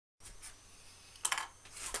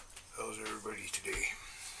everybody today.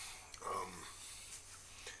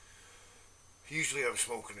 Usually I'm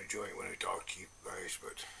smoking a joint when I talk to you guys,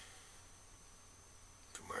 but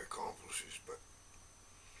to my accomplices, but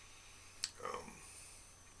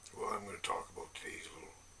what I'm going to talk about today is a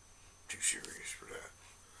little too serious for that.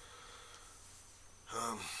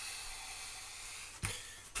 I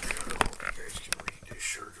don't know if you guys can read this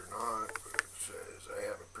shirt or not, but it says, I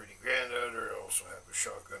have a pretty granddaughter, I also have a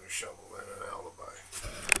shotgun, a shovel, and an alibi.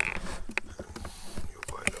 And you'll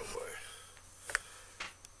find out why.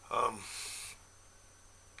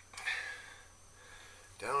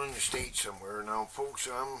 Down in the States somewhere. Now, folks,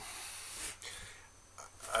 I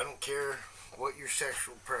don't care what your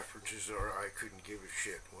sexual preferences are. I couldn't give a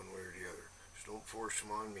shit one way or the other. Just don't force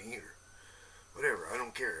them on me either. Whatever, I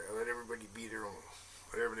don't care. I let everybody be their own.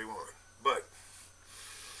 Whatever they want. But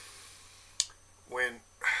when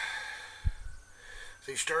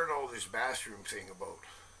they started all this bathroom thing about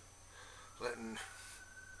letting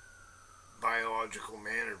biological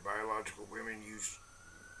men or biological women use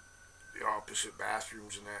the opposite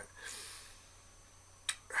bathrooms and that,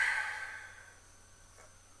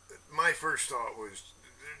 my first thought was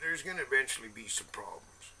there's going to eventually be some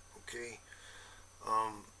problems, okay?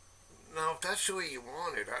 Now if that's the way you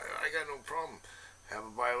want it, I got no problem. Have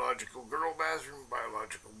a biological girl bathroom,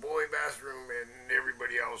 biological boy bathroom, and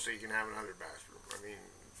everybody else, they can have another bathroom. I mean,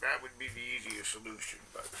 that would be the easiest solution,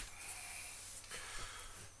 but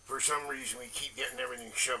for some reason we keep getting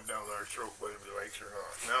everything shoved down our throat, whether we like it or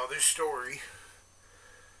not. Now this story,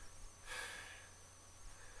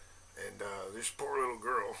 and this poor little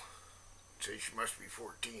girl, I'd say she must be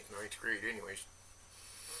 14th, 9th grade anyways,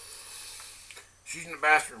 she's in the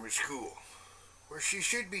bathroom at school, where she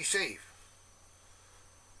should be safe.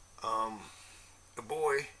 A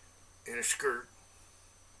boy in a skirt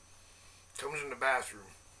comes in the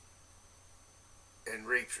bathroom and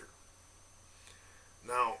rapes her.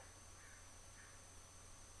 Now,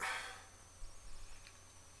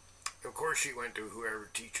 of course she went to whoever,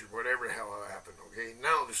 teacher, whatever the hell happened, okay?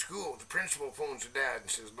 Now the school, the principal phones the dad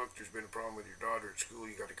and says, look, there's been a problem with your daughter at school,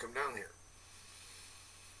 you got to come down here.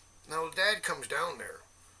 Now the dad comes down there.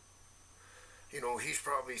 You know, he's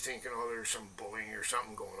probably thinking, oh, there's some bullying or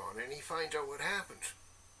something going on, and he finds out what happens.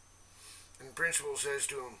 And the principal says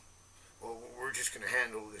to him, well, we're just going to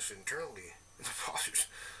handle this internally. And the father's,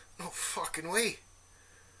 no fucking way.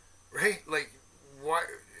 Right? Like, why?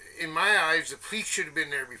 In my eyes, the police should have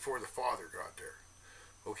been there before the father got there.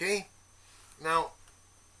 Okay? Now,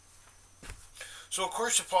 so of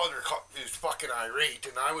course the father is fucking irate,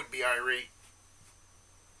 and I would be irate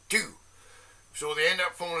too. So they end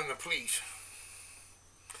up phoning the police.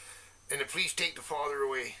 And the police take the father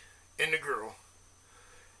away and the girl,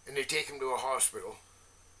 and they take him to a hospital,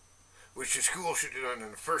 which the school should have done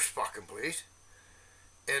in the first fucking place,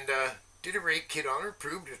 and did a rape kit on her,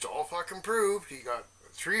 proved it's all fucking proved. He got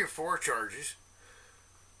 3 or 4 charges,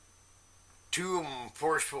 2 of them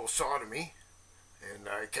forceful sodomy, and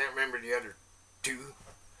I can't remember the other 2.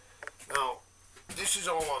 Now, this is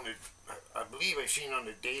all on the, I believe I've seen on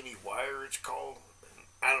the Daily Wire it's called.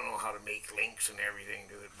 I don't know how to make links and everything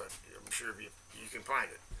to it, but I'm sure you can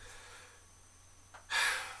find it.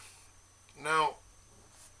 Now,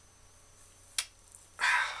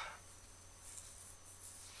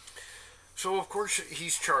 so of course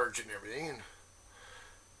he's charged and everything, and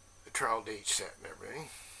the trial date's set and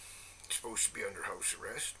everything. He's supposed to be under house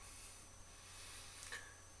arrest.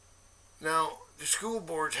 Now, the school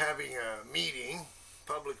board's having a meeting,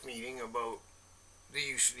 public meeting, about the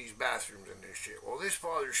use of these bathrooms and this shit. Well, this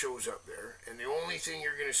father shows up there, and the only thing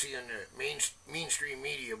you're going to see on the mainstream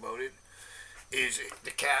media about it is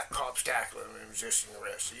the cops tackling him and resisting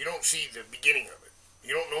arrest. So you don't see the beginning of it.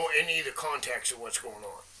 You don't know any of the context of what's going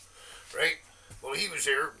on, right? Well, he was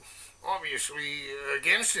there, obviously,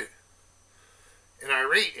 against it, and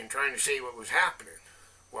irate and trying to say what was happening.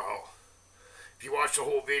 Well, if you watch the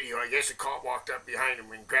whole video, I guess a cop walked up behind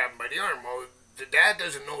him and grabbed him by the arm. Well, the dad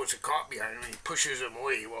doesn't know it's a cop behind him. He pushes him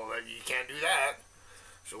away. Well, you can't do that.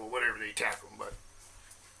 So whatever, they tackle him, but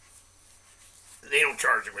they don't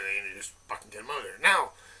charge him with anything. They just fucking get him out of there.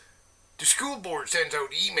 Now, the school board sends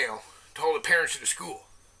out email to all the parents of the school.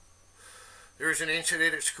 There's an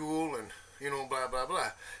incident at school, and you know, blah blah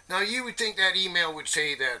blah. Now, you would think that email would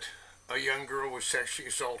say that a young girl was sexually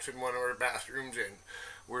assaulted in one of our bathrooms, and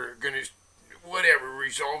we're gonna whatever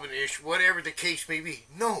resolve an issue, whatever the case may be.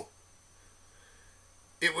 No.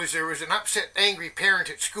 There was an upset, angry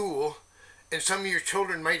parent at school, and some of your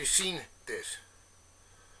children might have seen this.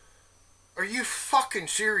 Are you fucking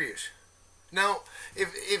serious? Now,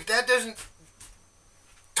 if that doesn't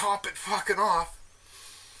top it fucking off,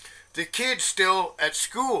 the kid's still at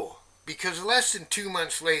school because less than 2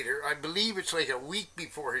 months later, I believe it's like a week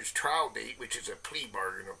before his trial date, which is a plea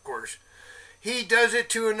bargain, of course, he does it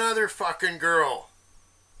to another fucking girl.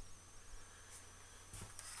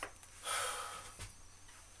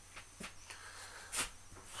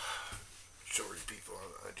 Sorry, people.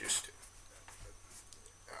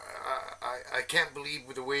 I can't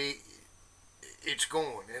believe the way it's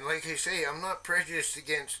going. And like I say, I'm not prejudiced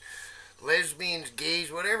against lesbians,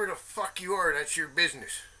 gays, whatever the fuck you are. That's your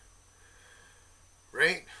business,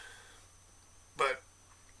 right? But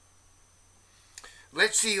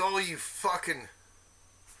let's see all you fucking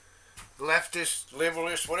leftists,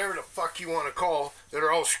 liberalists, whatever the fuck you want to call, that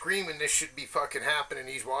are all screaming this should be fucking happening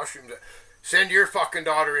in these washrooms. Send your fucking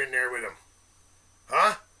daughter in there with them.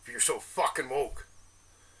 Huh? If you're so fucking woke.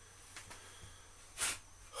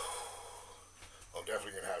 I'm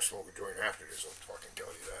definitely going to have to smoke a joint after this, I'll fucking tell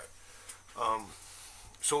you that.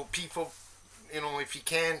 So people, if you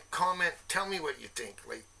can, comment, tell me what you think.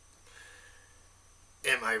 Like,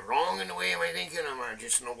 am I wrong in the way am I thinking? Am I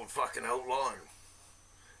just an old fucking outlaw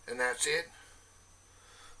and that's it?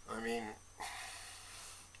 I mean,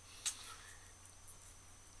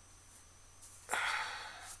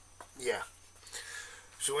 yeah.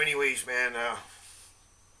 So anyways, man,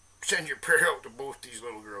 send your prayer out to both these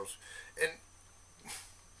little girls. And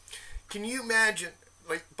can you imagine,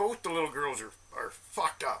 like, both the little girls are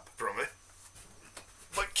fucked up from it.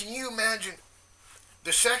 But can you imagine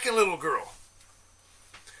the second little girl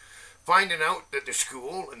finding out that the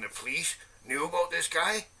school and the police knew about this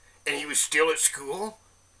guy and he was still at school,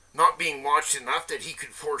 not being watched enough that he could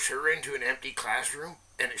force her into an empty classroom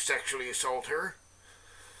and sexually assault her?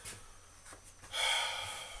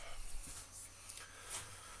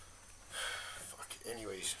 Fuck.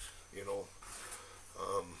 Anyways,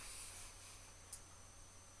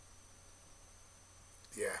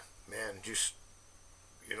 yeah, man, just,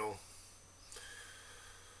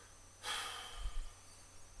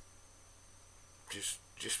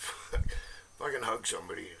 just fucking hug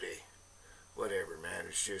somebody today. Whatever, man.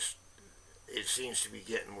 It's just, it seems to be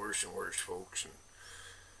getting worse and worse, folks. And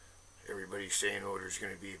everybody's saying, oh, there's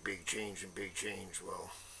going to be a big change and big change.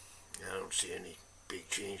 Well, I don't see any big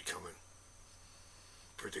change coming.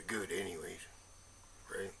 For the good, anyways.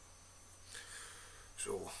 Right?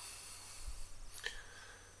 So,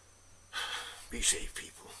 be safe,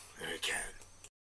 people. And a cat.